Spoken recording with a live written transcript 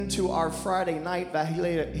To our Friday night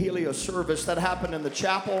Vigilia service that happened in the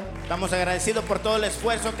chapel. Estamos agradecidos por todo el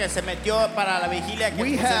esfuerzo que se metió para la vigilia que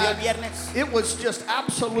sucedió el viernes. It was just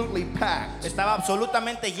absolutely packed. Estaba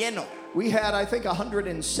absolutamente lleno. We had, I think,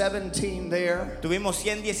 117 there. Tuvimos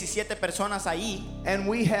 117 personas ahí. And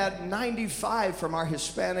we had 95 from our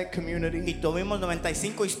Hispanic community. Y tuvimos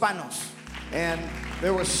 95 hispanos. And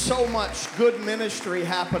there was so much good ministry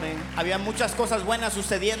happening. Había muchas cosas buenas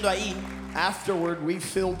sucediendo ahí. Afterward, we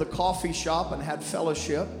filled the coffee shop and had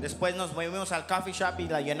fellowship. Después nos movimos al coffee shop y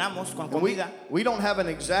la llenamos con comida. We don't have an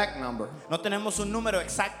exact number. No tenemos un número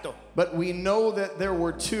exacto. But we know that there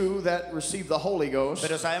were 2 that received the Holy Ghost.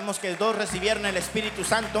 Pero sabemos que 2 recibieron el Espíritu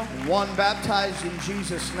Santo. One baptized in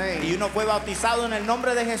Jesus' name. Y uno fue bautizado en el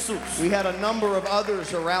nombre de Jesús. We had a number of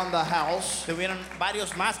others around the house. Tuvieron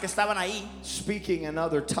varios más que estaban ahí. Speaking in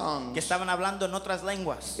other tongues. Que estaban hablando en otras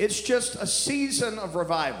lenguas. It's just a season of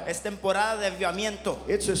revival. Es temporada de avivamiento.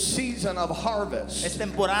 It's a season of harvest. Es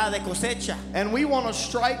temporada de cosecha. And we want to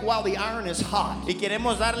strike while the iron is hot. Y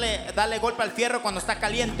queremos darle golpe al fierro cuando está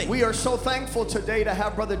caliente. We are so thankful today to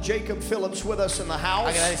have Brother Jacob Phillips with us in the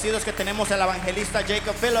house. Agradecidos que tenemos el evangelista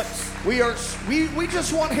Jacob Phillips. We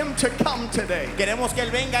just want him to come today. Queremos que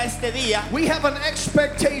él venga este día. We have an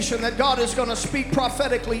expectation that God is going to speak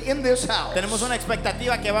prophetically in this house. Tenemos una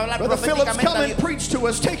expectativa que va a hablar Brother Phillips, come and proféticamente. preach to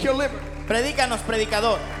us. Take your liberty. Predícanos,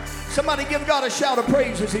 predicador. Somebody give God a shout of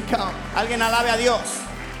praise as he comes. Alguien alabe a Dios.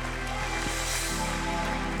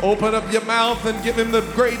 Open up your mouth and give him the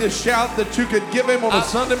greatest shout that you could give him on a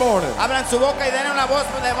Sunday morning. Abran su boca y den una voz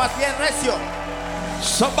de más bien recio.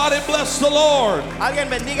 Somebody bless the Lord Alguien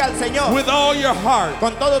bendiga al Señor with all your heart,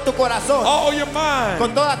 con todo tu corazón, all your mind,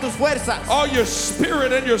 con todas tus fuerzas, all your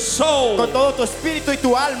spirit and your soul. con todo tu espíritu y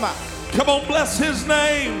tu alma. Come on, bless his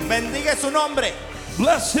name. Bendiga su nombre.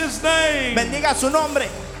 Bless his name. Bendiga su nombre.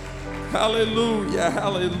 Hallelujah,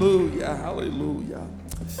 hallelujah, hallelujah.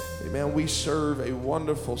 Amen. We serve a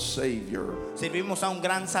wonderful Savior. Servimos a un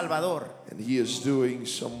gran Salvador. And he is doing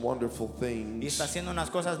some wonderful Y things está haciendo unas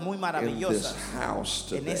cosas muy in maravillosas this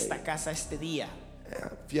house en today. esta casa este día.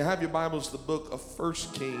 If you have your Bibles, the book of 1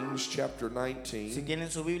 Kings, chapter Si 19, tienen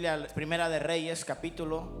su Biblia, Primera de Reyes,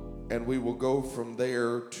 capítulo, and we will go from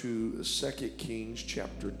there to 2 Kings,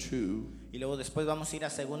 chapter 2. y luego después vamos a ir a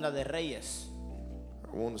Segunda de Reyes.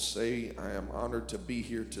 I want to say I am honored to be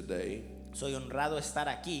here today. Soy honrado estar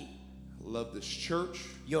aquí. I love this church.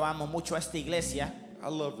 Yo amo mucho a esta iglesia. I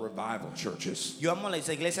love revival churches. Yo amo las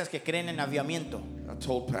iglesias que creen en avivamiento. I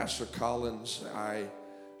told Pastor Collins I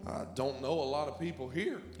don't know a lot of people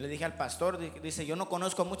here. Le dije al pastor, dice, yo no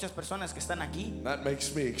conozco a muchas personas que están aquí. That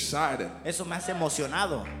makes me excited. Eso me hace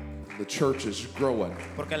emocionado, The church is growing.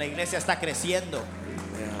 porque la iglesia está creciendo.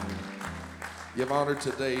 And give honor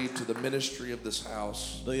today to the ministry of this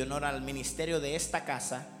house, Doy honor al ministerio de esta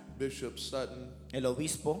casa, Bishop Sutton el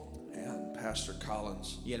obispo and Pastor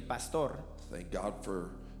Collins. y el pastor. Thank God for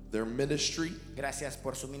their ministry, Gracias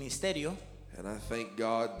por su ministerio. and I thank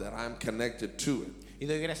God that I'm connected to it. Y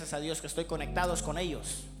doy gracias a Dios que estoy conectados con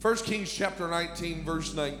ellos. 1 Kings chapter 19,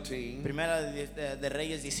 verse 19. Primera de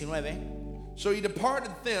Reyes 19. So he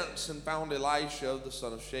departed thence and found Elisha, the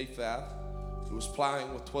son of Shaphat, who was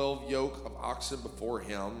plowing with 12 yoke of oxen before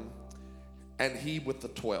him, and he with the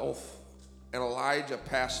 12th. And Elijah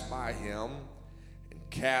passed by him and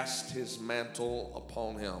cast his mantle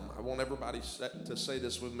upon him. I want everybody to say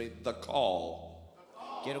this with me, the call.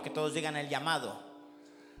 Quiero que todos digan el llamado.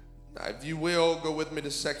 Now, if you will, go with me to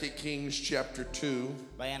 2 Kings chapter 2.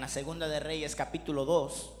 Vayan a Segunda de Reyes capítulo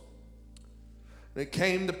 2. And it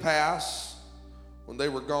came to pass, when they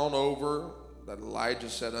were gone over, that Elijah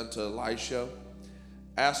said unto Elisha,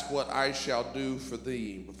 ask what I shall do for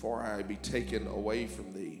thee before I be taken away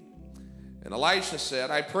from thee. And Elisha said,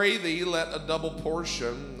 I pray thee, let a double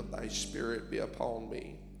portion of thy spirit be upon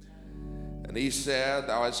me. And he said,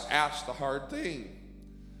 thou hast asked the hard thing.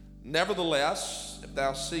 Nevertheless, if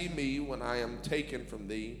thou see me when I am taken from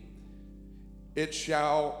thee, it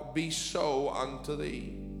shall be so unto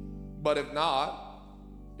thee. But if not,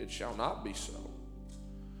 it shall not be so.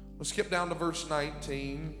 Let's skip down to verse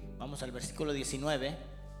 19. Vamos al versículo 19.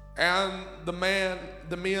 And the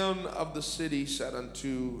men of the city said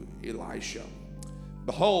unto Elisha,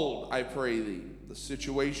 behold, I pray thee, the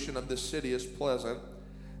situation of this city is pleasant,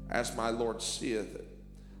 as my Lord seeth it.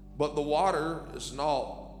 But the water is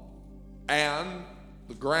naught, and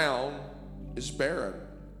the ground is barren.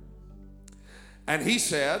 And he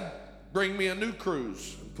said, bring me a new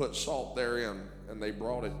cruse, and put salt therein. And they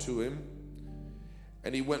brought it to him.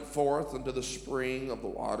 And he went forth unto the spring of the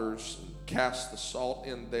waters, and cast the salt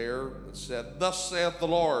in there, and said, thus saith the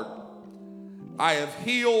Lord, I have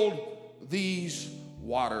healed these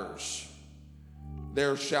waters.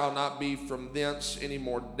 There shall not be from thence any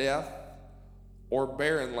more death or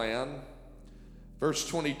barren land. Verse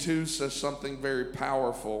 22 says something very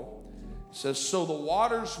powerful. It says, so the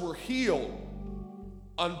waters were healed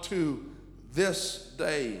unto this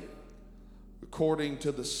day, according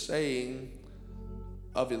to the saying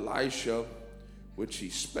of Elisha, which he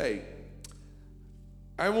spake.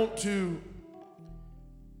 I'll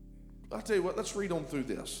tell you what, let's read on through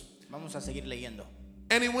this. Vamos a seguir leyendo.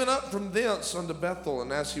 And he went up from thence unto Bethel,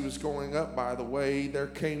 and as he was going up by the way, there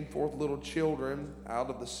came forth little children out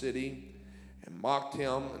of the city, and mocked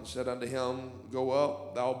him, and said unto him, go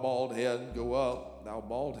up, thou bald head, go up, thou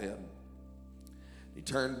bald head. He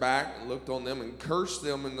turned back and looked on them, and cursed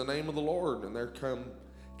them in the name of the Lord. And there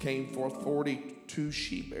came forth 42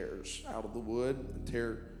 she-bears out of the wood, and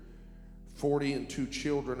tear 42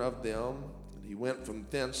 children of them. He went from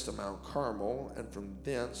thence to Mount Carmel, and from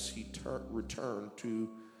thence he returned to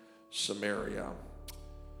Samaria.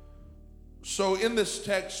 So in this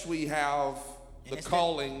text we have the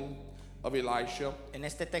calling of Elisha. En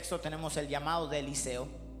este texto tenemos el llamado de Eliseo.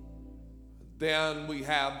 Then we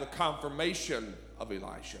have the confirmation of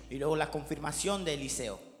Elisha. Y luego la confirmación de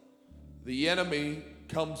Eliseo. The enemy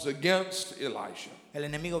comes against Elisha. El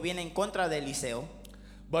enemigo viene en contra de Eliseo.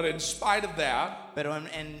 But in spite of that, pero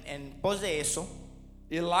en pos de eso,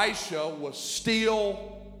 Elisha was still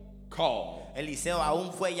called. Eliseo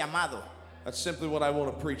aún fue llamado. That's simply what I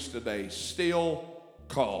want to preach today. Still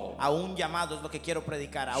called. Aún llamado es lo que quiero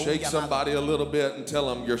predicar. Aún Shake llamado. somebody a little bit and tell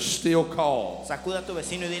them you're still called. Sacuda a tu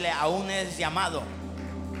vecino y dile, aún es llamado.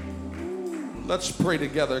 Let's pray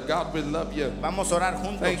together. God, we love you. Vamos a orar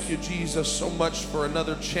juntos. Thank you, Jesus, so much for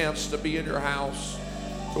another chance to be in your house,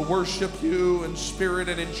 to worship you in spirit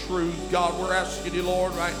and in truth. God, we're asking you,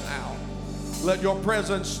 Lord, right now, let your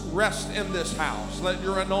presence rest in this house. Let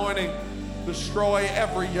your anointing destroy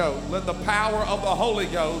every yoke. Let the power of the Holy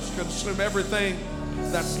Ghost consume everything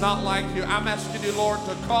that's not like you. I'm asking you, Lord,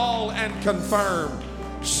 to call and confirm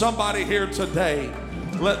somebody here today.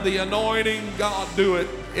 Let the anointing, God, do it.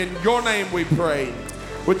 In your name we pray.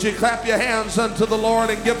 Would you clap your hands unto the Lord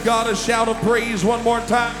and give God a shout of praise one more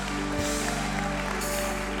time?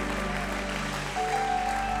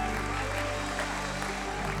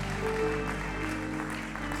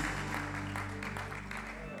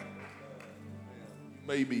 You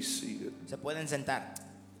may be seated. Se pueden sentar.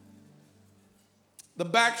 The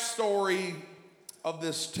backstory of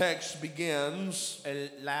this text begins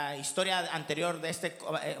La historia anterior de este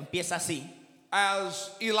empieza así.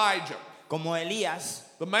 as Elijah, Como Elías,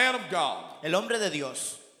 the man of God, el hombre de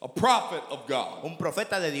Dios, a prophet of God, un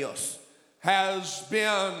profeta de Dios, has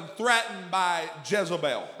been threatened by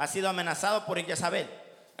Jezebel. ha sido amenazado por Jezabel.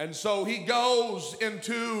 And so he goes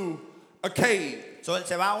into a cave. So él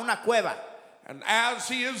se va a una cueva. And as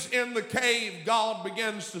he is in the cave, God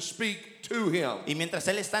begins to speak to him Y mientras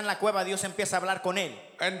él está en la cueva, Dios empieza a hablar con él.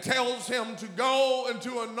 and tells him to go and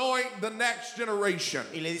to anoint the next generation,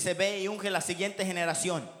 Y le dice, ve y unge la siguiente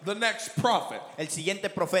generación, the next prophet, el siguiente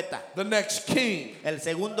profeta, the next king. el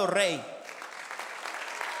segundo rey.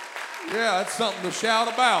 Yeah, that's something to shout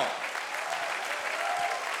about.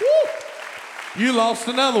 Woo! You lost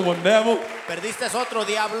another one, devil. Perdiste otro,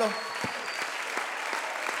 diablo.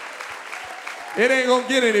 It ain't gonna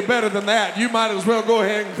get any better than that. You might as well go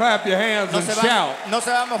ahead and clap your hands and shout. No se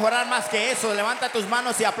va a mejorar más que eso. Levanta tus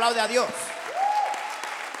manos y aplaude a Dios.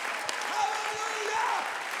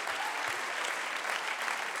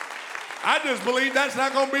 I just believe that's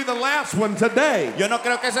not going to be the last one today. Yo no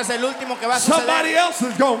creo que ese es el último que va a suceder. Somebody else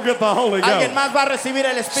is going to get the Holy Alguien Ghost. más va a recibir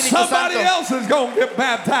el Espíritu Somebody Santo. else is going to get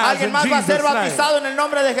baptized Alguien in más va a ser Jesus' name. bautizado en el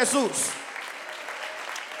nombre de Jesús.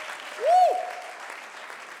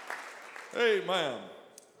 Amen.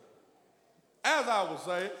 As I was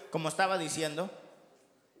saying, Como estaba diciendo,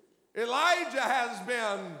 Elijah has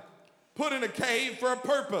been put in a cave for a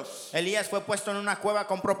purpose. Elías fue puesto en una cueva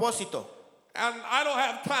con propósito. And I don't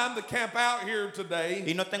have time to camp out here today,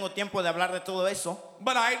 Y no tengo tiempo de hablar de todo eso.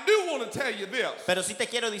 but I do want to tell you this, Pero sí te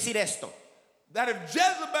quiero decir esto. that if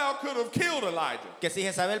Jezebel could have killed Elijah, Que si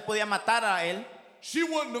Jezabel podía matar a él, she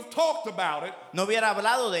wouldn't have talked about it. no hubiera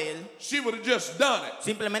hablado de él. She would have just done it.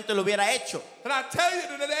 Simplemente lo hubiera hecho. And I tell you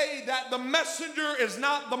today that the messenger is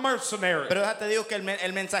not the mercenary. Pero ya te digo que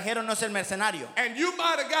el mensajero no es el mercenario. And you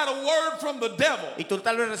might have got a word from the devil Y tú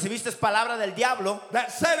tal vez recibiste palabra del diablo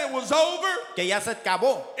that said it was over, que ya se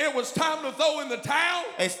acabó. it was time to throw in the towel,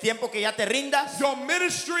 Es tiempo que ya te rindas. your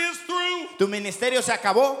ministry is through. Tu ministerio se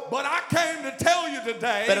acabó. But I came to tell you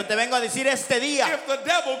today, Pero te vengo a decir este día, if the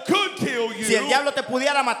devil could kill you, si el diablo te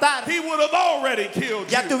pudiera matar, he would have already killed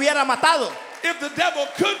ya you. te hubiera matado. If the devil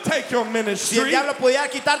could take your Si el ministry, diablo pudiera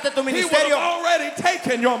quitarte tu he would have ministerio, already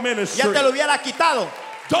taken your ya ministry. te lo hubiera quitado.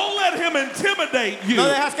 Don't let him intimidate you. No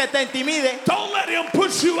dejas que te intimide. Don't let him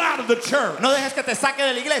push you out of the church. No dejes que te saque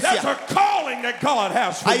de la There's iglesia. a calling that God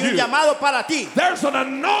has for Hay un you. llamado para ti. There's an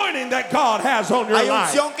anointing that God has on your Hay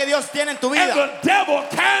life. unción que Dios tiene en tu And vida. the devil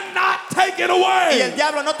cannot take it Y el away.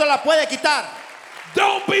 diablo no te la puede quitar.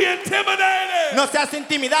 Don't be intimidated. No seas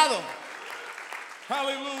intimidado.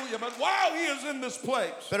 Hallelujah. But while he is in this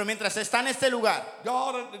place, Pero mientras está en este lugar,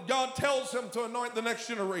 God tells him to anoint the next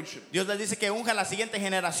generation. Dios le dice que unja a la siguiente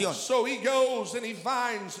generación. So he goes and he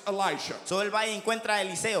finds Elisha. So él va y encuentra a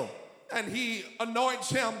Eliseo And he anoints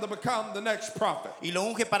him to become the next prophet. y lo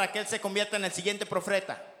unge para que él se convierta en el siguiente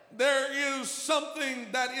profeta. There is something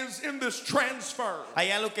that is in this transfer.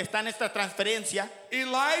 Hay algo que está en esta transferencia.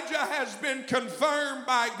 Elijah has been confirmed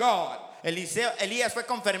by God Elías fue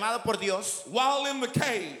confirmado por Dios while in the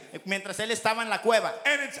cave. mientras él estaba en la cueva.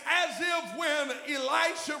 And it's as if when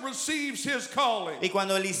Elisha receives his calling, Y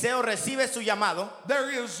cuando Eliseo recibe su llamado,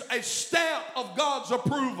 there is a stamp of God's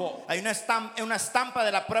approval hay una estampa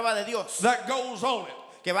de la prueba de Dios that goes on it.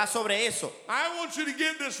 que va sobre eso. I want you to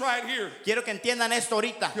get this right here. Quiero que entiendan esto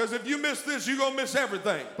ahorita, Because if you miss this, you're going to miss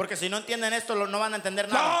everything. porque si no entienden esto no van a entender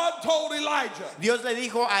nada. God told Elijah Dios le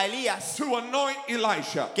dijo a Elías to anoint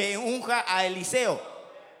Elisha. que unja a Eliseo.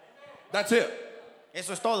 That's it.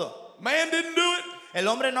 Eso es todo. Man didn't do it. El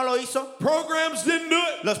hombre no lo hizo, Programs didn't do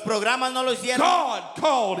it. los programas no lo hicieron. God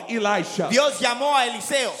called Elisha. Dios llamó a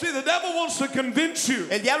Eliseo. See, the devil wants to convince you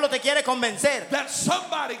El diablo te quiere convencer that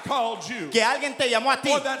somebody called you que alguien te llamó a ti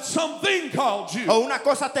or that something called you. o una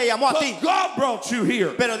cosa te llamó a ti, But God brought you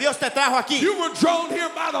here. pero Dios te trajo aquí. You were drawn here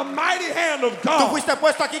by the mighty hand of Tú God. fuiste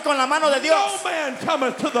puesto aquí con la mano de No Dios. man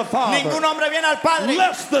cometh to the Ningún Father hombre viene al Padre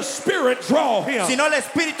lest the Spirit draw him. si no el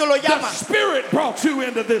Espíritu lo The llama. Spirit brought you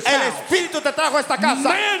into this El house. Espíritu te trajo a esta casa.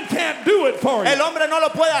 Man can't do it for El you. hombre no lo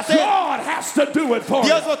puede hacer. God has to do it for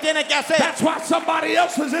Dios you. lo tiene que hacer. That's why somebody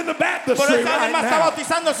else is in the Por baptistry eso alguien right más está now.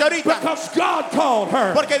 bautizándose ahorita. Because God called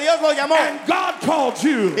her. Porque Dios lo llamó And God called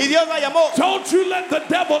you. y Dios la llamó. Don't you let the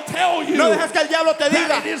devil tell you No dejes que el diablo te that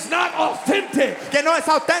diga it is not authentic. que no es It's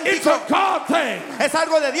auténtico. a God thing. Es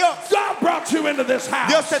algo de Dios. God brought you into this house.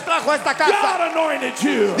 Dios te trajo a esta casa. God anointed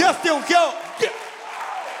you. Dios te ungió.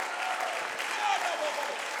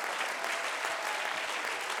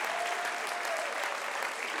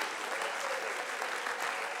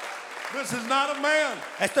 This is not a man.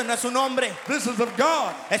 Esto no es un hombre. This is of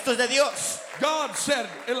God. Esto es de Dios. God said,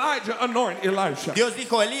 Elijah, anoint Elisha. Dios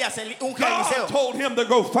dijo, Elías, unge a God Eliseo. told him to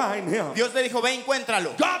go find him. Dios le dijo, ve,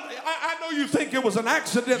 encuéntralo. God, I know you think it was an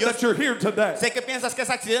accident Dios- that you're here today. Sé que piensas que es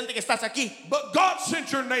accidente que estás aquí, But God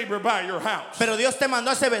sent your neighbor by your house. pero Dios te mandó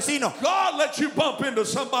a ese vecino. God let you bump into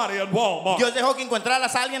somebody at Walmart. Dios dejó que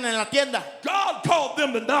encontraras a alguien en la tienda. God called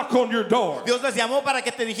them to knock on your door. Dios les llamó para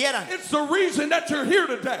que te dijeran. It's the reason that you're here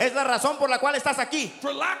today. Es la razón por la cual estás aquí.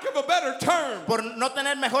 For lack of a better term, Por no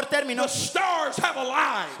tener mejor término, the stars have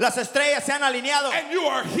aligned. las estrellas se han alineado And you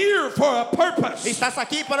are here for a purpose. y estás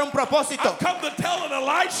aquí para un propósito. I've come to tell an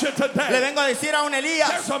Elisha Le today. vengo a decir a un Elías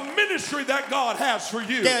There's a ministry that God has for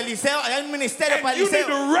you. que Eliseo, hay un ministerio para And you need Eliseo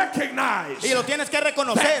to recognize y lo tienes que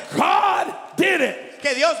reconocer that God did it.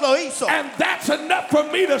 que Dios lo hizo And that's enough for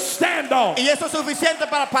me to stand on. y eso es suficiente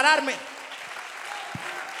para pararme.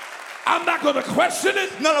 I'm not going to question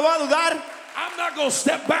it. No lo voy a dudar, I'm not going to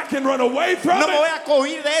step back and run away from no me voy it. a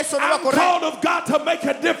cohir de eso, no voy a I'm correr. called of God to make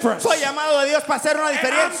a difference. Soy llamado de Dios para hacer una And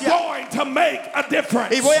I'm diferencia going to make a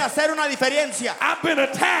difference. y voy a hacer una diferencia. I've been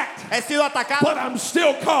attacked, He sido atacado, but I'm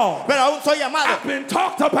still called. pero aún soy llamado. I've been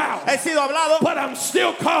talked about, He sido hablado, but I'm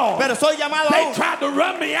still called. pero soy llamado They aún. tried to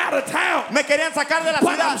run me out of town, Me querían sacar de la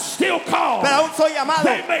but I'm ciudad, still called. pero aún soy llamado.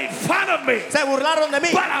 They made fun of me, Se burlaron de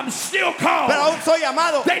mí, but I'm still pero called. aún soy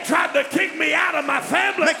llamado. They tried to kick me out of my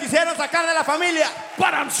family, Me quisieron sacar de la familia,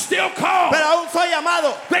 but I'm still called. pero aún soy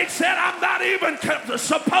llamado. They said I'm not even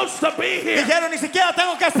supposed to be here, Dijeron, ni siquiera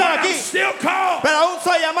tengo que estar but I'm aquí, still called. pero aún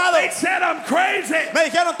soy llamado. They said I'm crazy, Me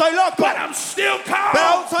dijeron, estoy loco, but I'm still pero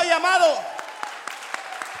called. aún soy llamado.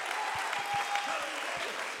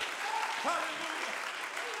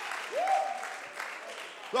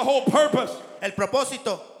 The whole purpose El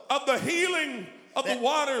propósito of the healing of the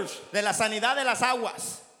waters de la sanidad de las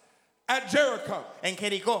aguas at Jericho en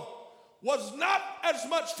Jericó was not as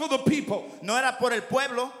much for the people no era por el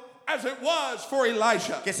pueblo, as it was for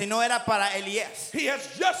Elisha. que si no era para Elías. He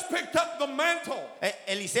has just picked up the mantle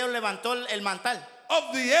Eliseo levantó el mantal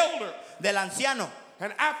of the elder, del anciano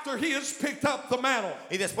And after he has picked up the mantle,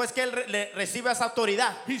 Y después que él recibe esa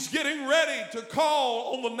autoridad, he's getting ready to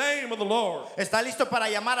call on the name of the Lord, está listo para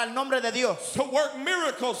llamar al nombre de Dios, to work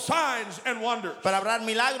miracles, signs, and wonders. para hablar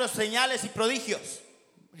milagros, señales y prodigios.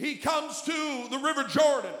 He comes to the river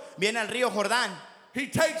Jordan. Viene al río Jordán He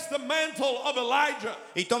takes the mantle of Elijah.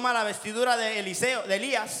 y toma la vestidura de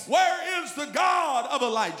Elías. Where is the God of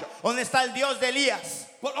Elijah? ¿Dónde está el Dios de Elías?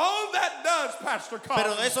 But all that does, Pastor Pero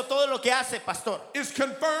Carl, eso todo lo que hace, pastor, is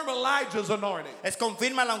confirm Elijah's anointing. es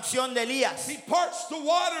confirma la unción de Elías. He parts the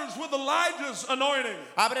waters with Elijah's anointing.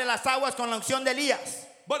 Abre las aguas con la unción de Elías.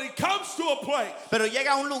 But he comes to a place, Pero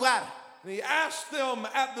llega a un lugar and he asks them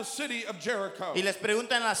at the city of Jericho, y les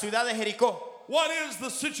pregunta en la ciudad de Jericó, what is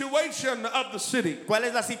the situation of the city? ¿cuál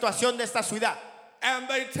es la situación de esta ciudad? And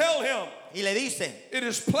they tell him, Y le dicen, it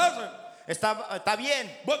is pleasant, está bien,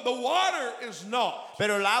 but the water is not.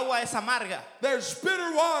 pero el agua es amarga. There's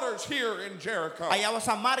bitter waters here in Jericho. Hay aguas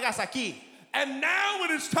amargas aquí. And now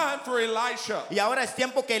it is time for Elisha Y ahora es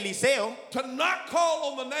tiempo que Eliseo to not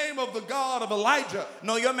call on the name of the God of Elijah,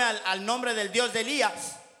 no llame al nombre del Dios de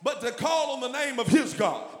Elías, but to call on the name of his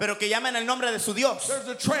God. pero que llamen el nombre de su Dios. There's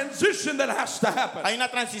a transition that has to happen, Hay una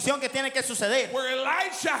transición que tiene que suceder, where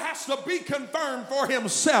Elisha has to be confirmed for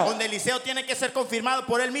himself. donde Eliseo tiene que ser confirmado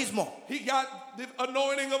por él mismo. He got the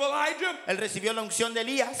anointing of Elijah, Él recibió la unción de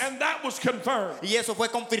Elías and that was confirmed. y eso fue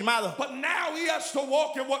confirmado. But now he has to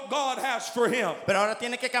walk in what God has for him. Pero ahora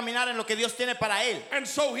tiene que caminar en lo que Dios tiene para él. And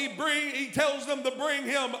so he tells them to bring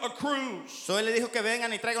him a cruse. So él le dijo que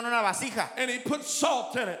vengan y traigan una vasija And he puts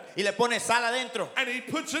salt in it. y le pone sal adentro And he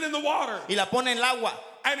puts it in the water. y la pone en el agua.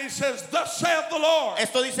 And he says, thus saith the Lord,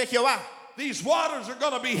 Esto dice Jehová, these waters are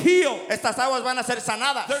going to be healed. estas aguas van a ser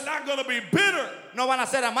sanadas, They're not going to be bitter. no van a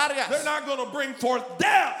ser They're amargas, not going to bring forth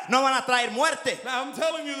death. no van a traer muerte. Now I'm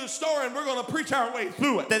telling you this story and we're going to preach our way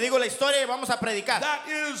through it. Te digo la historia y vamos a predicar. That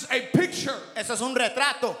is a picture Eso es un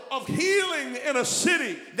retrato of healing in a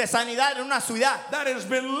city de sanidad en una ciudad that has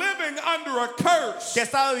been living under a curse que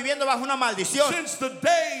estaba viviendo bajo una maldición since the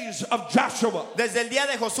days of Joshua. desde el día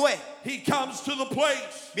de Josué. He comes to the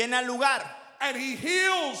place Viene al lugar and he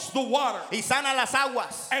heals the water. y sana las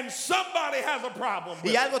aguas And somebody has a problem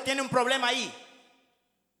with y it. algo tiene un problema ahí.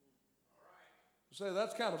 You say,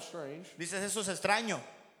 that's kind of strange. Dices, eso es extraño,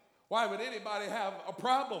 Why would anybody have a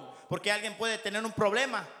problem porque alguien puede tener un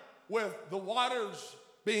problema with the waters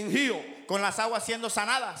being healed? con las aguas siendo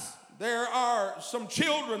sanadas. There are some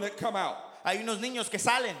children that come out. Hay unos niños que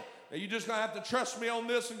salen Now you're just going to have to trust me on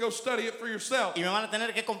this and go study it for yourself. y me van a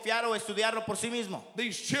tener que confiar o estudiarlo por sí mismo.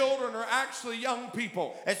 These children are actually young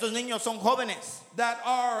people Estos niños son jóvenes that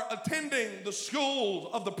are attending the schools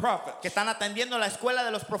of the prophets. que están atendiendo la escuela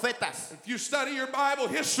de los profetas. If you study your Bible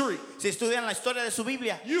history, Si estudian la historia de su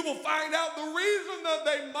Biblia, you will find out the reason that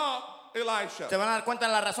they mocked Elisha se van a dar cuenta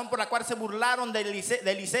de la razón por la cual se burlaron de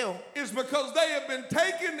Eliseo. is because they have been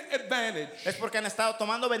taking advantage Es porque han estado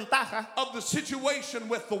tomando ventaja of the situation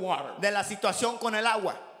with the water. de la situación con el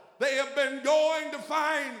agua. They have been going to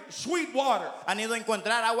find sweet water Han ido a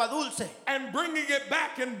encontrar agua dulce and bringing it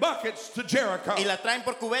back in buckets to Jericho y la traen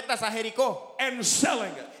por cubetas a Jericó and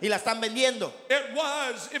selling it. y la están vendiendo. It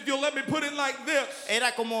was, if you'll let me put it like this,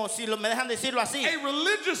 Era como, si me dejan decirlo así, a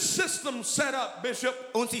religious system set up, Bishop,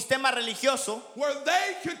 un sistema religioso where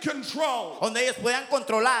they could control donde ellos puedan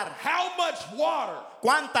controlar how much water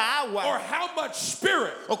cuánta or agua how much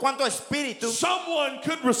spirit o cuánto espíritu someone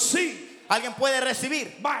could receive alguien puede recibir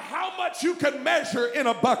by how much you can measure in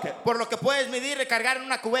a bucket. por lo que puedes medir y cargar en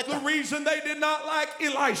una The cubeta. reason they did not like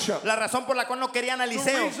Elisha, La razón por la cual no querían a the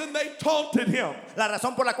Eliseo, reason they taunted him, la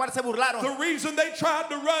razón por la cual se burlaron, the reason they tried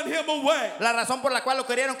to run him away la razón por la cual lo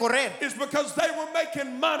querían correr, is because they were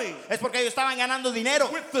making money es porque ellos estaban ganando dinero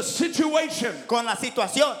with the situation con la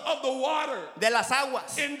situación of the water de las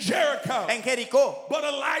aguas in Jericho. en Jericó. But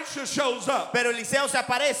Elisha shows up Pero Eliseo se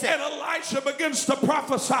aparece and Elisha begins to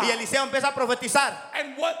prophesy. y Eliseo empieza a profetizar.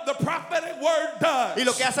 And what the prophetic word does Y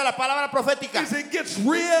lo que hace la palabra profética is it gets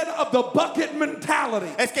rid of the bucket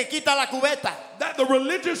mentality es que quita la cubeta that the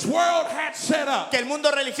religious world had set up que el mundo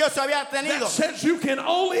religioso había tenido, that says you can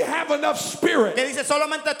only have enough spirit que dice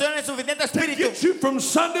solamente tienes suficiente to espíritu get you from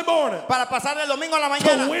Sunday morning para pasar del domingo a la to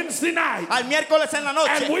mañana Wednesday night. al miércoles en la And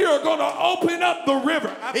noche we are going to open up the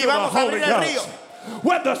river. I y feel the vamos a Holy abrir el río. Ghost.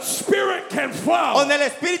 where the Spirit can flow. donde el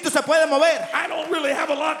Espíritu se puede mover. I don't really have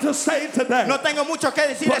a lot to say today, No tengo mucho que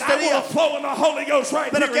decir but este I día, want to flow in the Holy Ghost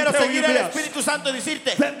right pero here quiero and tell you seguir el this, Espíritu Santo y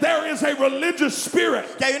decirte that there is a religious spirit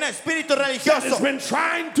que hay un espíritu that has religioso been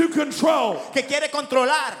trying to control que quiere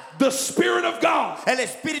controlar the Spirit of God el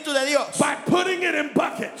Espíritu de Dios, by putting it in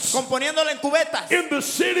buckets componiéndolo en cubetas in the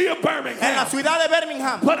city of en la Birmingham. ciudad de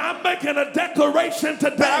Birmingham. But I'm making a declaration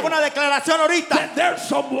Pero hago today una declaración ahorita that there's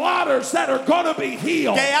some waters that are going to be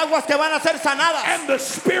healed, que hay aguas que van a ser sanadas and the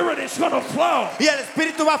Spirit is going to flow, y el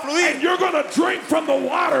Espíritu va a fluir and you're going to drink from the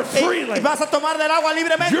water y freely. vas a tomar del agua You're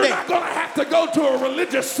libremente. not going to have to go to a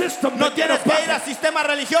religious system No to get a tienes que ir al bucket, sistema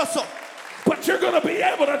religioso, but you're going to be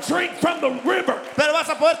able to drink from the river. pero vas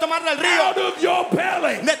a poder tomar del Out río, of your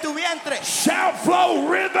belly de tu vientre, shall flow de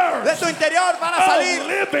rivers tu interior van a of salir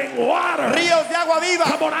living water. ríos de agua viva.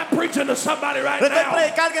 Come on, I'm preaching to somebody right Le estoy now.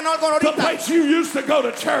 predicando a alguien algo The ahorita. place you used to go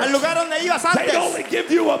to church, El lugar donde ibas they'd antes only give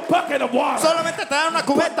you a bucket of water. solamente te dan una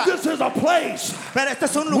But cubeta, this is a place pero este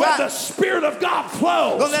es un where the lugar Spirit of God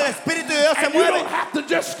flows. donde el Espíritu de Dios se And you mueve don't have to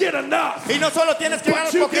just get enough, y no solo tienes que but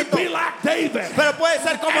ganar you can poquito, be like David pero puedes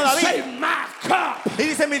ser como and David say, my cup y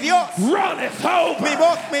dice: mi Dios, runneth over.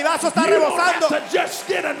 mi vaso está You don't have rebosando. to just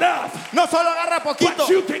get enough, No solo agarra poquito, but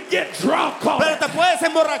you can get drunk on pero it. te puedes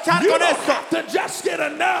emborrachar You con don't esto. have to just get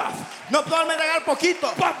enough, No solamente agarrar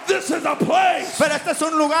poquito, but this is a place pero este es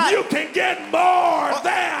un lugar you can get more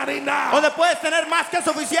than enough. donde puedes tener más que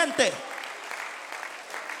suficiente.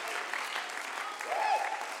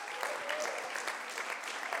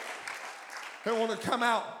 They want to come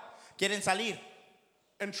out Quieren salir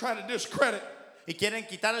and try to discredit y quieren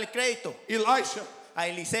quitar el crédito Elisha a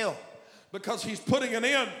Eliseo because he's putting an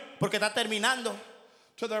end porque está terminando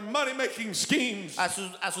to their money-making schemes a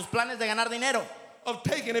sus planes de ganar dinero, of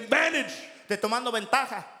taking advantage de tomando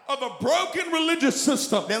ventaja of a broken religious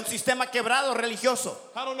system. de un sistema quebrado religioso.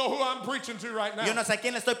 I don't know who I'm preaching to right Yo no now, sé a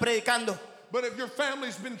quién le estoy predicando, but if your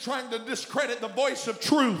family's been trying to discredit the voice of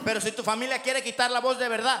truth, pero si tu familia quiere quitar la voz de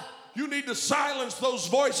verdad, you need to silence those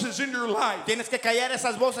voices in your life, tienes que callar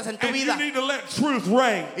esas voces en tu and you vida need to let truth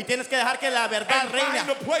reign y tienes que dejar que la verdad and reine find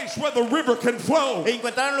a place where the river can flow. y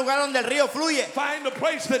encontrar un lugar donde el río fluye. Find a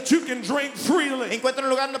place that you can drink freely. Encuentra un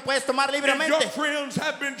lugar donde puedes tomar If your libremente. friends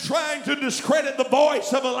have been trying to discredit the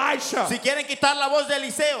voice of Elisha, Si quieren quitar la voz de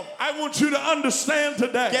Eliseo, I want you to understand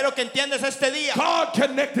today, quiero que entiendas este día. God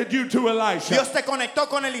connected you to Elisha. Dios te conectó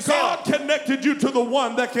con Eliseo. God connected you to the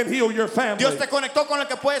one that can heal your family. Dios te conectó con el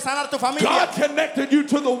que puede sanar tu familia. God connected you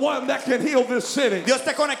to the one that can heal this city. Dios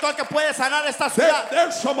te conectó al que puede sanar esta ciudad.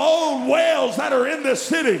 There's some old wells that are in this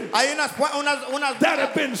city Hay unas that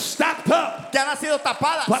have been stopped up, que han sido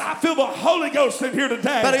tapadas, but I feel the Holy Ghost in here pero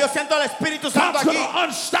today. yo siento al Espíritu Santo God's going aquí. to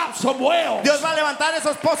unstop some wells. Dios va a levantar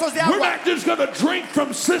esos pozos de We're agua. not just going to drink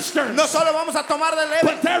from cisterns, No solo vamos a tomar del leve,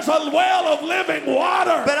 but there's a well of living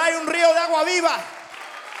water. pero hay un río de agua viva.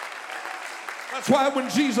 That's why when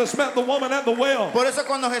Jesus met the woman at the well, Por eso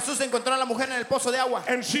cuando Jesús encontró a la mujer en el pozo de agua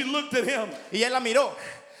and she looked at him, y él la miró,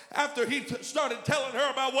 after he started telling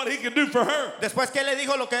her about what he could do for her, después que él le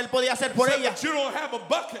dijo lo que él podía hacer por said, ella, but you don't have a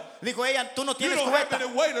bucket. dijo ella: tú no You tienes don't have cubeta,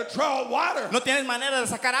 any way to draw water. no tienes manera de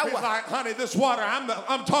sacar He's agua. like, honey, this water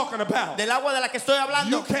I'm talking about, Del agua de la que estoy you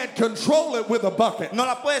hablando, can't control it with a bucket. no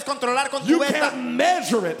la puedes controlar con You cubeta, can't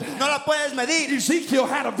measure it. no la puedes medir. Ezekiel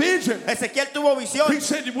had a vision. Ezequiel tuvo visión. He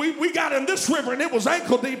said, we got in this river and it was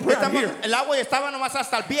ankle deep right Estamos- here. el agua estaba nomás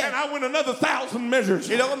hasta el pie. And I went another 1,000 measures.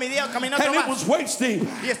 Y luego midí, caminé otro And it más. was waist deep.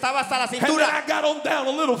 Y estaba hasta la And then cintura. I got on down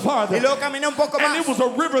a little farther. Y luego caminé un poco And más. it was a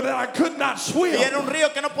river that I could not swim Y era un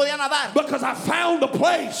río que no podía nadar. because I found a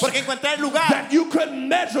place Porque encontré el lugar that you couldn't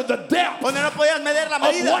measure the depth donde no podías medir la of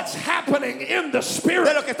medida what's happening in the de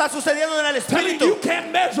spirit. lo que está sucediendo en el Telling you espíritu.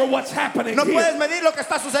 can't measure what's happening No puedes here. medir lo que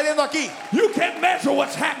está sucediendo aquí. You can't measure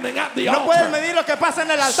what's happening at the No puedes altar. medir lo que pasa en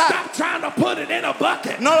el altar. Stop trying to put it in a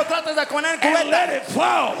bucket No lo trates de poner en and let cubeta it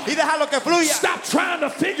flow. y déjalo que fluya. Stop trying to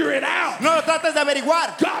figure it out. No lo trates de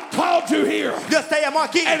averiguar. God called you here. Dios te llamó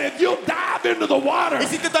aquí. And if you dive into the water, Y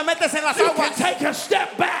si tú te metes en las you can aguas, take a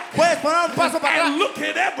step back puedes poner un paso para and atrás look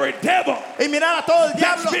at every devil y mirar a todo el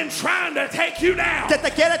that's diablo been trying to take you down que te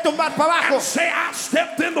quiere tumbar para abajo and say, I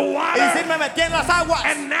stepped in the y water decir: me metí en las aguas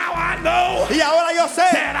and now I know y ahora yo sé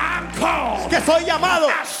that I'm called. que soy llamado.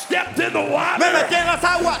 I stepped in the Me water metí en las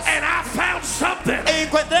aguas and I found something y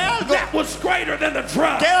encontré algo that was greater than the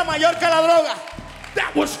drug, que era mayor que la droga,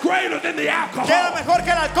 that was greater than the que era alcohol, mejor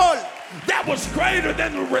que el alcohol, that was greater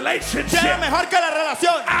than the que era relationship. mejor que la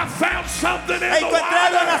relación. I found something in the Encontré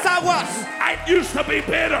algo en las water. aguas. It used to be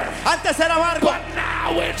bitter, Antes era amargo, but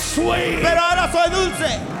now it's sweet. pero ahora soy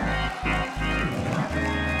dulce.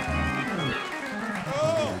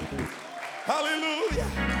 Hallelujah.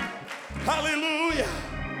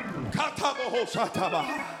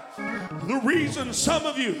 The reason some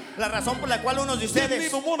of you La razón por la cual unos de didn't ustedes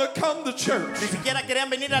even want to come to church ni siquiera querían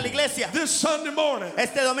venir a la iglesia this Sunday morning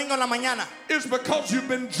este domingo en la mañana is because you've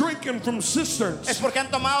been drinking from es cisterns, porque han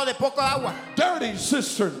tomado de poco agua, dirty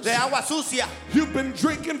cisterns. de agua sucia, You've been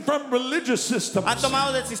drinking from religious systems han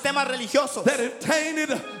tomado del sistema religioso that have tainted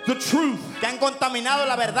the truth que han contaminado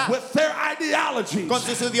la verdad with their ideologies. con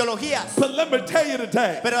sus ideologías. But let me tell you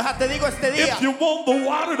today, Pero te digo este día, if you want the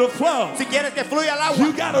water to flow, si quieres que fluya el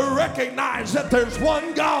you agua, got to recognize that there's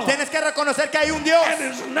one God, tienes que reconocer que hay un Dios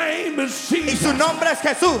and His name is y Jesus, su nombre es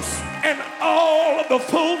Jesús, and all of the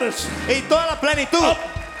fullness y toda la plenitud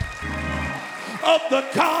of the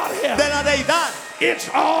de Godhead, la deidad it's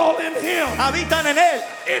all in Him. habitan en él,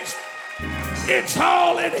 It's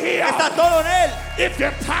all in Him. está todo en él. If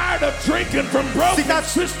you're tired of drinking from Si broken estás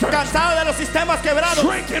cisterns, cansado de los sistemas quebrados,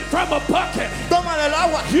 drinking from a bucket, toma del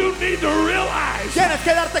agua. you need to realize Tienes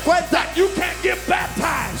que darte cuenta that you can't get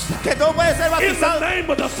baptized que tú puedes ser in the bautizado name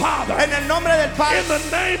of the Father, en el nombre del Padre. in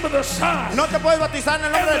the name of the Son, No te puedes bautizar en el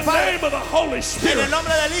in nombre del the Padre, name of the Holy en el Spirit.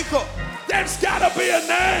 nombre del Hijo. There's got to be a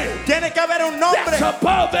name Tiene que haber un nombre that's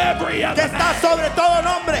above every que other está name. sobre todo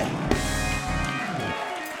nombre.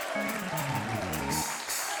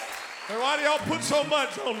 And why do y'all put so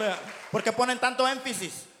much on that? Porque ponen tanto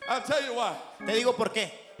énfasis. I'll tell you why. Te digo por qué.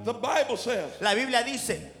 The Bible says La Biblia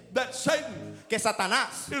dice that Satan que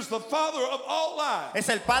Satanás is the father of all lies. es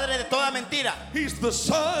el padre de toda mentira, He's the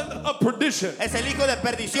son of perdition, es el hijo de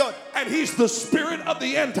perdición and he's the spirit of the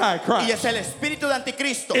y Antichrist. es el espíritu de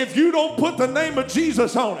anticristo. If you don't put the name of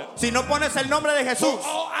Jesus on it, Si no pones el nombre de for Jesús,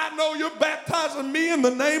 all I know, you're baptizing me in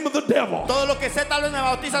the name of the devil. todo lo que sé tal vez me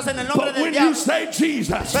bautizas en el nombre But del when you diablo. say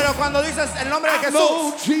Jesus, Pero cuando dices el nombre de I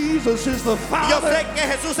know Jesús, Jesus is the yo Father. sé que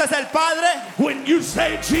Jesús es el Padre. When you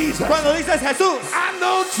say Jesus, Cuando dices Jesús, I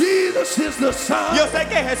know Jesus is the Son. yo sé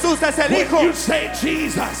que Jesús es el When Hijo. you say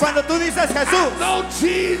Jesus, Cuando tú dices Jesús, I know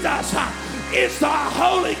Jesus is the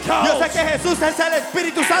Holy yo sé Ghost. que Jesús es el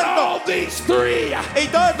Espíritu And Santo. all these three, Y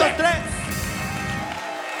todos estos tres,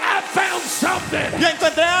 I found something yo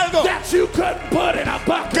encontré algo that you couldn't put in a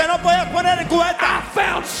bucket. que no podías poner en I cubeta.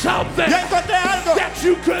 found something Yo encontré algo that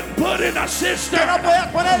you couldn't put in a que cistern. no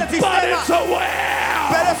podías poner en el But it's sistema. a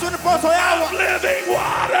well Pero es un pozo de of agua, living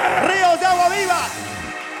water. ríos de agua viva.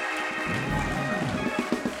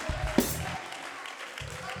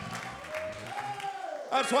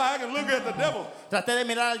 That's why I can look at the devil Traté de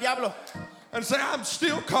mirar al diablo and say, I'm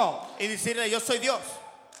still called y decirle, yo soy Dios,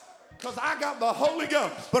 because I got the Holy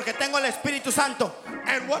Ghost. porque tengo el Espíritu Santo.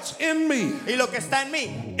 And what's in me Y lo que está en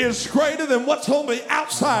mí is greater than what's on the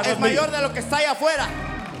outside es of me. mayor de lo que está allá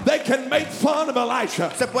afuera. They can make fun of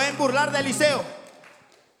Elisha, Se pueden burlar de Eliseo,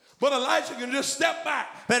 but Elisha can just step back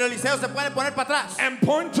pero Eliseo se puede poner para atrás and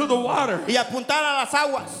point to the water y apuntar a las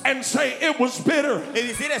aguas and say it was bitter, y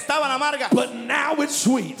decir estaban amargas, but now it's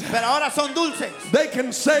sweet. pero ahora son dulces. They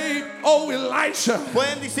can say, oh, Elisha.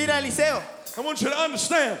 Pueden decir a Eliseo, I want you to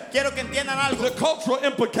understand quiero que entiendan algo, the cultural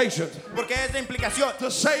implications. porque es de implicación. To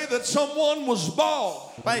say that someone was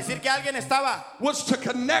bald Para decir que alguien estaba, was to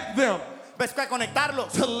connect them pues para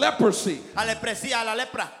conectarlos to leprosy. a la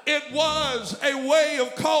lepra. It was a way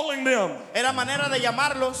of calling them Era manera de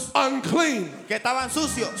llamarlos unclean que estaban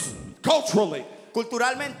sucios culturally.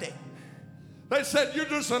 culturalmente. They said, you're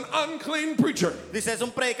just an unclean preacher. Dice, es un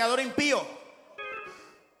predicador impío.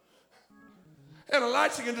 And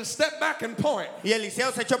Elisha can just step back and point. Y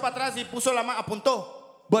Eliseo se echó para atrás y puso la mano, apuntó.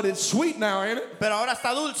 But it's sweet now, ain't it? Pero ahora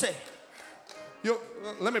está dulce.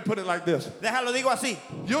 Let me put it like this. Déjalo digo así.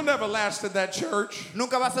 You'll never last at that church.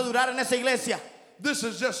 Nunca vas a durar en esa iglesia. This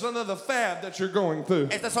is just another fad that you're going through.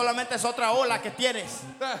 Esta solamente es otra ola que tienes.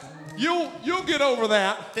 You'll get over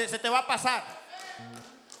that. Se te va a pasar.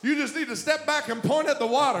 You just need to step back and point at the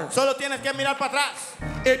water. Solo tienes que mirar para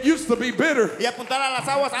atrás It used to be bitter, y apuntar a las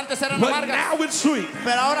aguas. Antes eran but amargas, now it's sweet.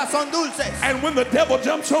 pero ahora son dulces. And when the devil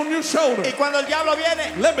jumps on your shoulder, Y cuando el diablo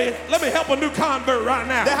viene, let me help a new convert right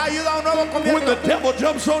now. deja ayuda a un nuevo When the convierto. devil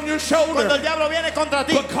jumps on your Cuando el shoulder diablo viene contra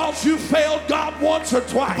ti, because you failed God once or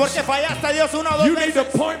twice, porque fallaste a Dios una o dos you need to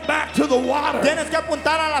veces, point back to the water tienes que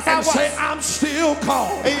apuntar a las and aguas say, I'm still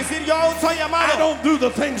called. y decir, yo aún soy I llamado. don't do the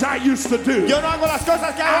things I used to do. Yo no hago las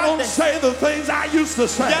cosas que I hago don't antes. say the things I used to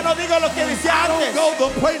say. Ya no digo lo que decía I don't antes. go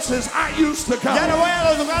the places I used to go. Ya no voy a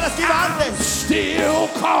los lugares que iba I'm antes. still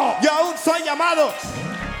called. Yo aún soy llamado.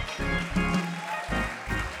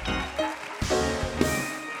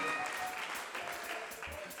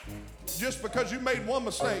 Just because you made one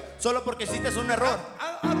mistake, Solo porque hiciste un error.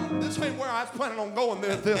 I don't This ain't where I was planning on going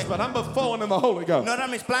with this, but I'm flowing in the Holy Ghost. No eran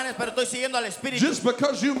mis planes, pero estoy siguiendo al Espíritu. Just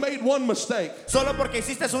because you made one mistake Solo porque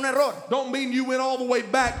hiciste un error, don't mean you went all the way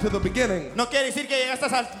back to the beginning no quiere decir que llegaste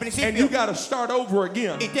al and you principio got to start over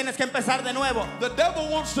again. y tienes que empezar de nuevo. The devil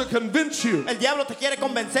wants to convince you El diablo te quiere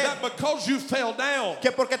convencer that because you fell down,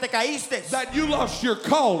 que porque te caíste, that you lost your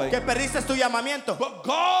calling. que perdiste tu llamamiento. But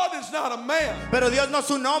God is not a man Pero Dios no es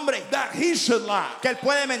un hombre that he should lie. que él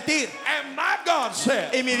puede mentir. And my God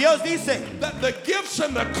said Y mi Dios dice that the gifts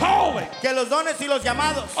and the calling que los dones y los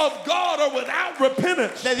llamados of God are without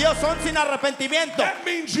repentance. de Dios son sin arrepentimiento. That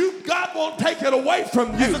means God won't take it away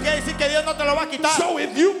from you. Eso quiere decir que Dios no te lo va a quitar. So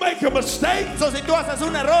if you make a mistake, So, si tú haces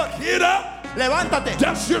un error, get up, levántate,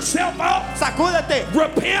 dust yourself up, sacúdete,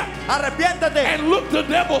 repent, arrepiéntete and look the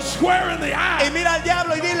devil square in the y eye mira al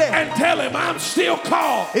diablo y dile, and tell him I'm still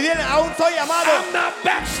called. y dile, aún soy llamado, I'm not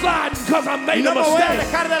backsliding because I made no a me voy a mistake.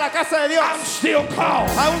 dejar de la casa de Dios, I'm still called.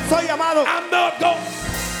 aún soy llamado,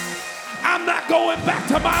 I'm not going back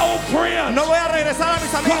to my old friends no voy a regresar a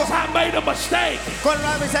mis amigos because I made a mistake. con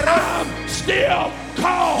mis errores, I'm still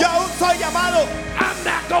called. yo aún soy llamado, I'm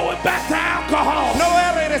not going back to alcohol no voy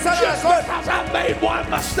a regresar al just alcohol, because I made one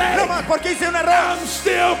mistake. no más porque hice un error, I'm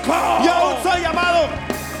still called. yo aún soy llamado.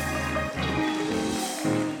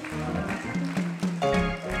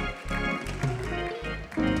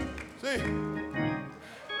 See,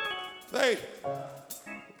 they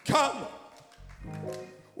come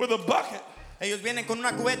with a bucket Ellos vienen con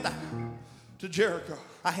una cubeta to Jericho.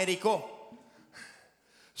 a Jericó.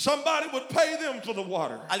 Somebody would pay them for the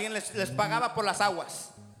water. Alguien les pagaba por las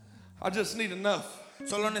aguas. I just need enough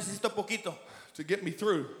Solo necesito poquito to get me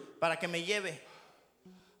through. para que me lleve.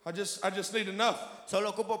 I just need enough.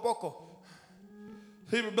 Solo ocupo poco.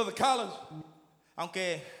 See, Brother Collins,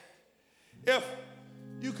 Aunque if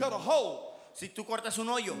you cut a hole si tú cortas un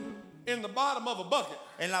hoyo in the bottom of a bucket,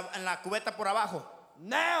 en la cubeta por abajo,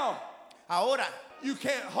 now ahora you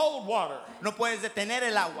can't hold water, no puedes detener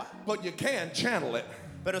el agua, but you can channel it.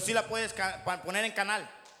 pero sí la puedes poner en canal.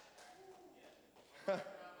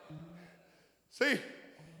 See,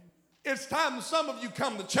 it's time some of you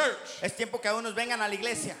come to church Es tiempo que unos vengan a la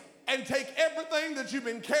iglesia and take everything that you've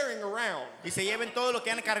been carrying around y se lleven todo lo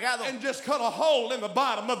que han cargado and just cut a hole in the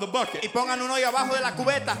bottom of the y bucket pongan un hoyo abajo de la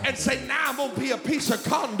cubeta. and say, now I'm going to be a piece of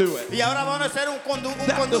conduit Y ahora van a hacer un that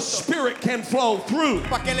the conducto Spirit can flow through.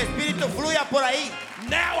 para que el Espíritu fluya por ahí.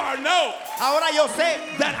 Now I know Ahora yo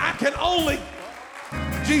sé, that I can only,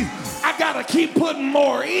 I got to keep putting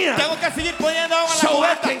more in tengo que seguir poniendo agua en so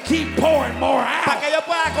la I cubeta can keep pouring more para out. que yo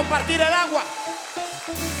pueda compartir el agua.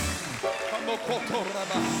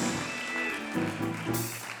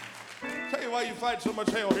 Tell you why you fight so much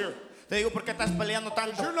hell here. Te digo por qué estás peleando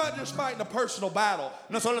tanto. You're not just fighting a personal battle.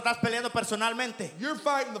 No solo estás peleando personalmente, You're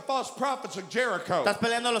fighting the false prophets of Jericho estás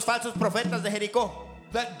peleando a los falsos profetas de Jericó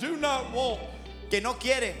that do not want que no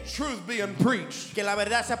quiere truth being preached que la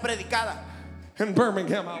verdad sea predicada in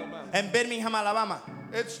Birmingham, Alabama. en Birmingham, Alabama.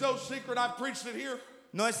 It's no secret I've preached it here.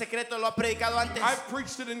 No es secreto, lo ha predicado antes. I've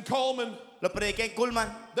preached it in Coleman. Lo prediqué en Cullman.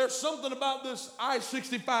 There's something about this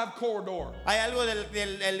I-65 corridor Hay algo del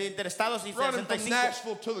Interestado running from 65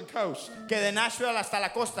 Nashville to the coast. que de Nashville hasta la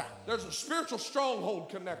costa There's a spiritual stronghold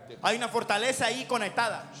connected. hay una fortaleza ahí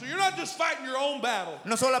conectada. So you're not just fighting your own battle.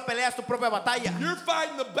 No solo peleas tu propia batalla, You're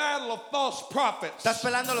fighting the battle of false prophets estás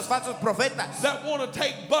peleando a los falsos profetas that want to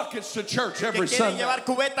take buckets to church que every quieren Sunday llevar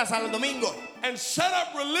cubetas al domingo and set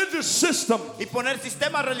up religious systems y poner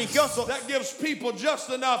sistemas religiosos that gives people just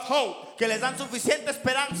enough hope. que les dan suficiente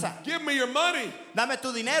esperanza. Give me your money Dame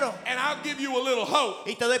tu dinero and I'll give you a little hope.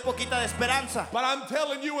 y te doy poquita de esperanza. But I'm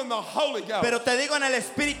telling you in the Holy Ghost, Pero te digo en el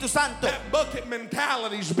Espíritu Santo, that bucket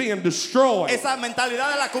mentality is being destroyed. esa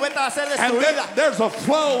mentalidad de la cubeta va a ser And destruida there's a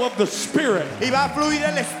flow of the Spirit. y va a fluir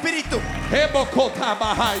el Espíritu. Hebokota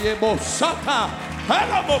bahaye bosata,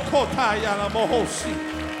 halamokota yalamohosi.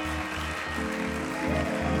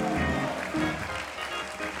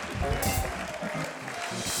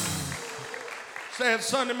 Said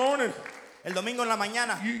Sunday morning, El domingo en la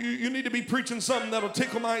mañana you need to be preaching something that'll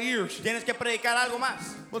tickle my ears. tienes que predicar algo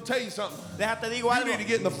más. We'll tell you something. Déjate digo You algo. need to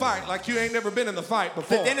get in the fight like you ain't never been in the fight Te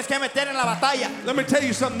before. tienes que meter en la batalla. Let me tell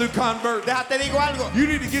you something, new convert. Déjate digo algo. You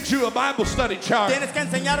need to get you a Bible study chart Tienes que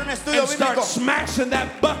enseñar un estudio and start bíblico smashing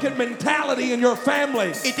that bucket mentality in your family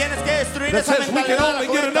y tienes que destruir that esa says we can mentalidad only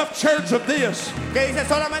de get la cubeta enough church of this. que dice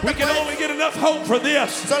solamente We can puedes- only get enough hope for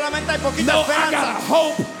this. solamente hay poquita No, I got a esperanza.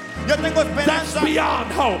 hope Yo tengo that's esperanza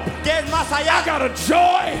beyond hope. que es más I allá. got a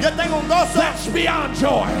joy Yo tengo un gozo that's beyond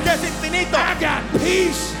joy. que es infinito. I got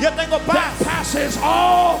peace Yo tengo that paz passes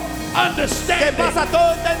all que understanding. pasa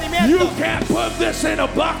todo You entendimiento. can't put this in a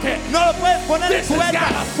bucket. No lo puedes poner en This has got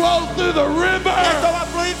cubeta. to flow through the Esto river. va a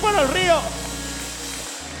fluir por el río.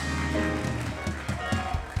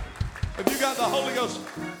 If you got the Holy Ghost,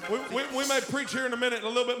 we may preach here in a minute a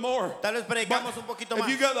little bit more. Tal vez predicamos un But poquito if más.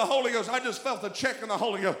 you got the Holy Ghost, I just felt a check in the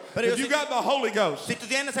Holy Ghost. Pero If yo you sí- got the Holy Ghost, Si tú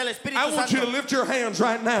tienes el Espíritu I want you to Santo, lift your hands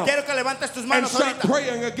right now quiero que levantes tus and manos start ahorita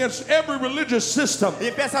praying against every religious system y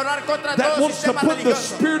empieza a orar contra that todo wants to sistema put the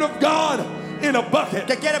religioso Spirit of God in a bucket,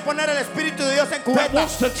 que quiere poner el Espíritu de Dios en that cubeta,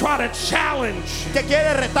 wants to try to challenge que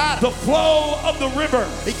quiere retar the flow of the river,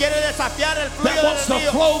 y quiere desafiar el that fluido wants to del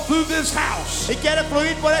río flow through this house. y quiere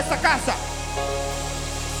fluir por esta casa.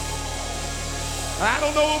 I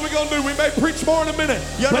don't know what we're going to do. We may preach more in a minute.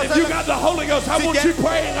 Yo no But if sé you lo- got the Holy Ghost, I Si want tien- you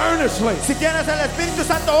praying earnestly. Si tienes el Espíritu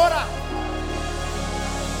Santo, ora.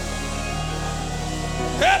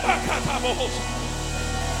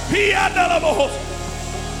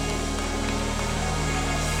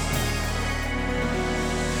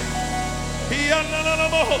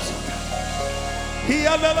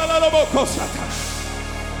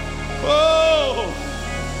 Oh.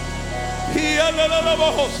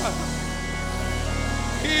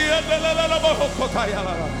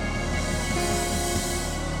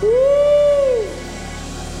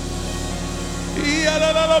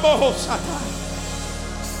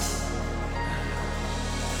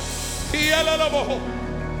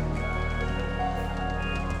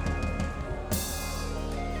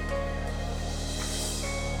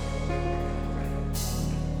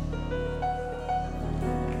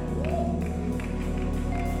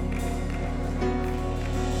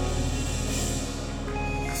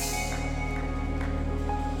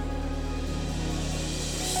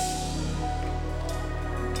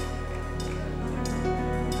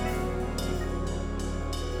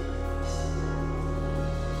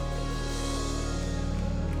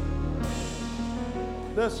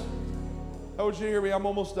 This, I want you to hear me. I'm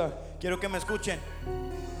almost done. Quiero que me escuchen.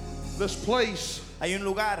 This place Hay un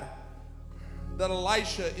lugar that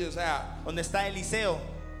Elisha is at. donde está Eliseo.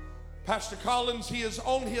 Pastor Collins, he is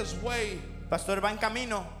on his way Pastor va en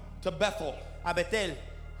camino to Bethel. a Betel.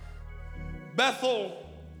 Bethel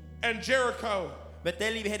and Jericho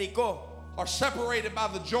Betel y Jericó are separated by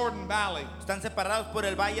the Jordan Valley. están separados por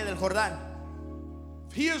el valle del Jordán.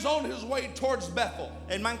 He is on his way towards Bethel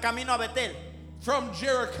Él va en camino a Betel from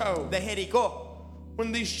Jericho. de Jericó.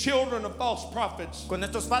 When these children of false prophets Cuando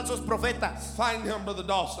estos falsos profetas find him, Brother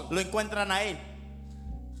Dawson, lo encuentran a él,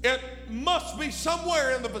 it must be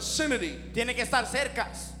somewhere in the vicinity tiene que estar cerca,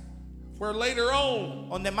 where later on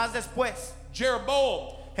donde más después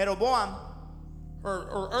Jeroboam, Jeroboam,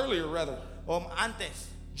 or earlier rather, o antes,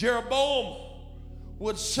 Jeroboam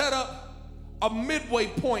would set up a midway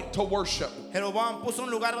point to worship Jeroboam puso un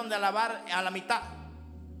lugar donde alabar a la mitad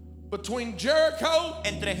between Jericho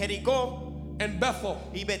entre Jericó and Bethel.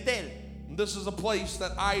 y Betel. This is a place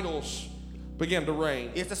that idols began to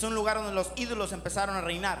reign. Y este es un lugar donde los ídolos empezaron a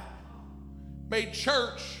reinar. Made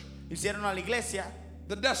church Hicieron a la iglesia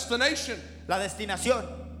the destination, la destinación,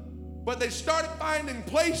 but they started finding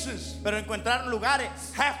places pero encontraron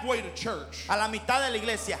lugares halfway to church a la mitad de la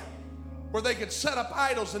iglesia where they could set up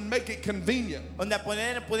idols and make it convenient. donde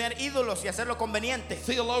poner ídolos y hacerlo conveniente.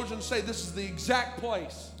 Theologians say this is the exact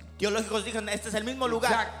place, Teológicos dijeron, este es el mismo the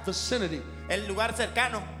lugar, exact vicinity el lugar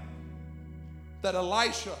cercano that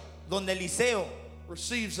Elisha donde Eliseo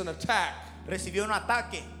receives an attack recibió un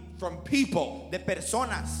ataque from people de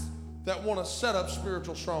personas that want to set up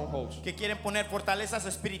spiritual strongholds. que quieren poner fortalezas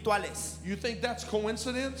espirituales. You think that's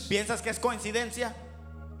coincidence? ¿Piensas que es coincidencia?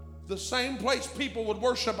 The same place people would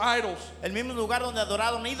worship idols. El mismo lugar donde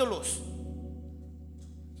adoraron ídolos.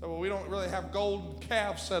 So, well, we don't really have golden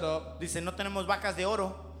calves set up. Dice, no tenemos vacas de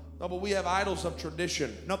oro, No, but we have idols of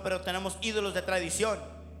tradition. no, pero tenemos ídolos de tradición.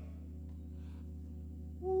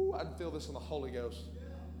 Ooh, I feel this in the Holy Ghost.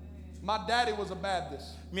 My daddy was a Baptist.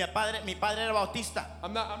 Mi padre era bautista.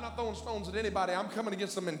 I'm not throwing stones at anybody. I'm coming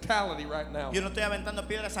against the mentality right now. Yo no estoy aventando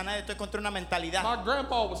piedras a nadie, estoy contra una mentalidad. My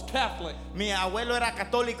grandpa was Catholic. Mi abuelo era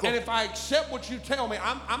católico. And if I accept what you tell me,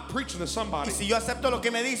 I'm preaching to somebody. Y si yo acepto lo que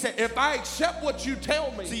me dices, If I accept what you tell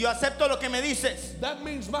si me, yo acepto lo que me dices, that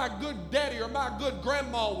means my good daddy or my good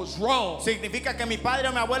grandma was wrong. significa que mi padre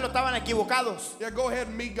o mi abuelo estaban equivocados. Yeah, go ahead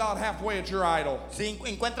and meet God halfway at your idol. Si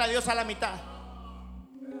encuentra a Dios a la mitad.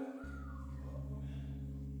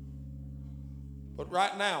 But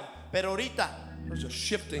right now, Pero ahorita there's a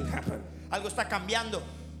shifting happening. algo está cambiando.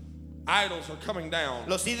 Idols are coming down.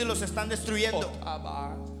 Los ídolos se están destruyendo.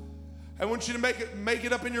 I want you to make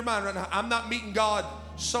it up in your mind right now. I'm not meeting God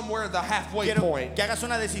somewhere at the halfway Quiero point que hagas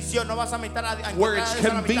una decisión. No vas a meter a where encontrar it's a Dios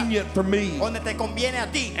en la mitad, convenient for me donde te conviene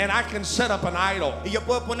a ti. and I can set up an idol. Y yo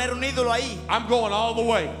puedo poner un ídolo ahí. I'm going all the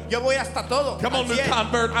way. Yo voy hasta todo. Come on, al new 100.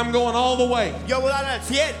 convert. I'm going all the way. Yo voy a dar al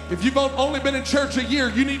 100. If you've only been in church a year,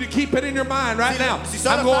 you need to keep it in your mind right now. Si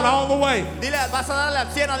solo I'm going estás- all the way. Dile, vas a darle al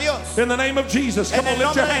 100 a Dios. In the name of Jesus. Come En on, el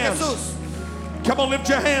lift your nombre de hands. Jesús. Come on, lift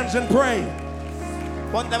your hands and pray.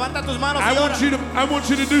 Levanta tus manos I y ora. want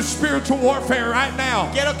you to do spiritual warfare right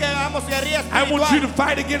now. Quiero que hagamos guerrilla I want you to espiritual.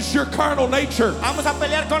 fight against your carnal nature. Vamos a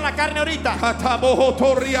pelear con la carne ahorita. Kataboho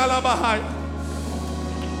toria la bahai.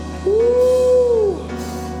 Woo.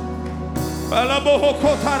 Alaboho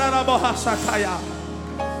kotara la baha sakaya.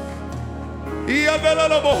 Iabela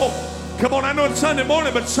la boho. Come on, I know it's Sunday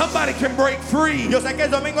morning, but somebody can break free Yo sé que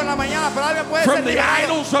es domingo en la mañana, pero alguien puede from ser the liberado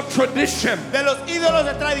idols of tradition, de los ídolos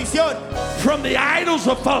de tradición, from the idols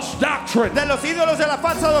of false doctrine. de los ídolos de la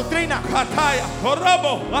falsa doctrina. Kataya,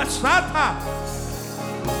 korobo, asata.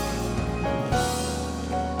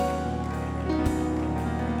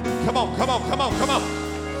 Come on, come on, come on, come on.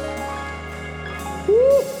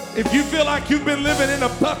 Woo. If you feel like you've been living in a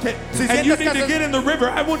bucket Si and you sientes need que to has- get in the river,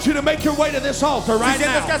 I want you to make your way to this altar Si right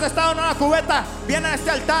sientes que now. has estado en una cubeta, viene a este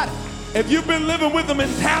altar. If you've been living with the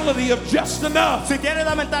mentality of just enough, Si tienes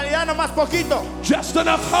la mentalidad no más poquito, just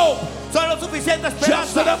enough hope, solo suficiente just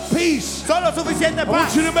esperanza, enough peace, solo suficiente I want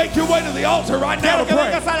paz. you to make your way to the altar right now Quiero to que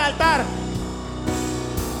pray. vengas al altar.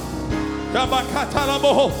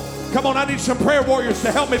 Come on, I need some prayer warriors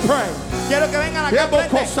to help me pray. Quiero que vengan acá al frente.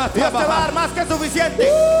 Dios te va a dar más que suficiente.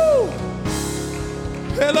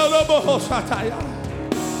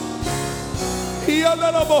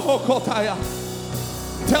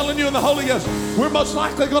 Telling you in the Holy Ghost, we're most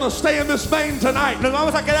likely going to stay in this vein tonight. Nos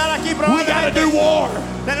vamos a quedar aquí We got to do probablemente. war.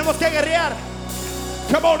 Tenemos que guerrear.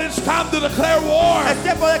 Come on, it's time to declare war Es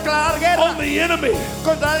tiempo de declarar guerra on the enemy.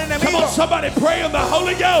 contra el Come enemigo. on, somebody pray in the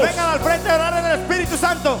Holy Ghost. Vengan al frente a orar en el Espíritu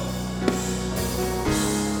Santo.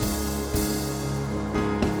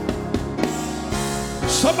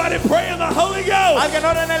 Somebody pray in the Holy Ghost. Alguien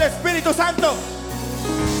ora en el Espíritu Santo.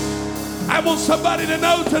 I want somebody to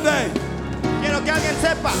know today Quiero que alguien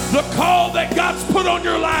sepa the call that God's put on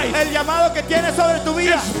your life el llamado que tienes sobre tu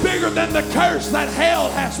vida is bigger than the curse that hell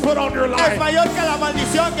has put on your es life. mayor que la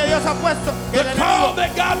maldición que Dios ha puesto. Que el The call enemigo,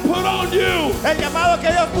 that God put on you el llamado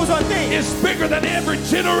que Dios puso en ti is bigger than every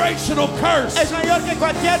generational curse. es mayor que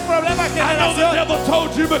cualquier problema que I know the generación. devil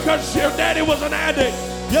told you because your daddy was an addict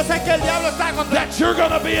Yo sé que el diablo está contra that you're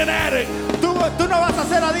going to be an addict. tú no vas a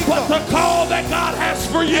ser adicto. But the call that God has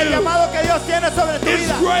for El you llamado que Dios tiene sobre tu is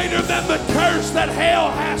vida greater than the curse that hell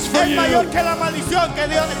has for es mayor you. que la maldición que el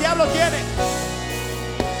diablo tiene.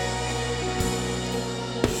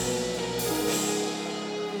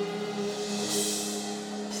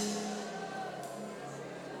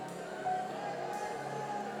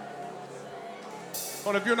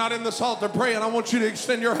 But if you're not in this altar praying, I want you to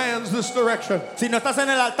extend your hands this direction. Si no estás en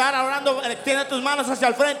el altar orando, extiende tus manos hacia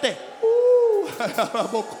el frente.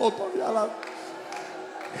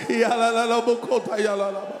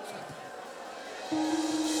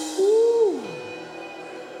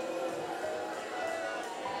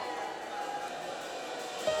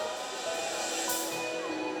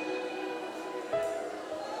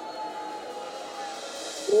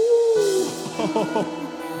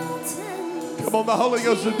 Come on, the Holy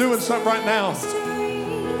Ghost is doing something right now.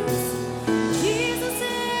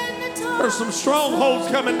 There's some strongholds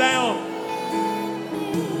coming down.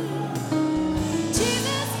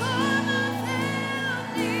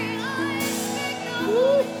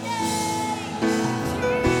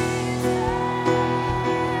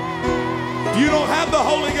 If you don't have the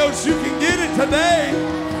Holy Ghost, you can get it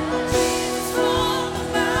today.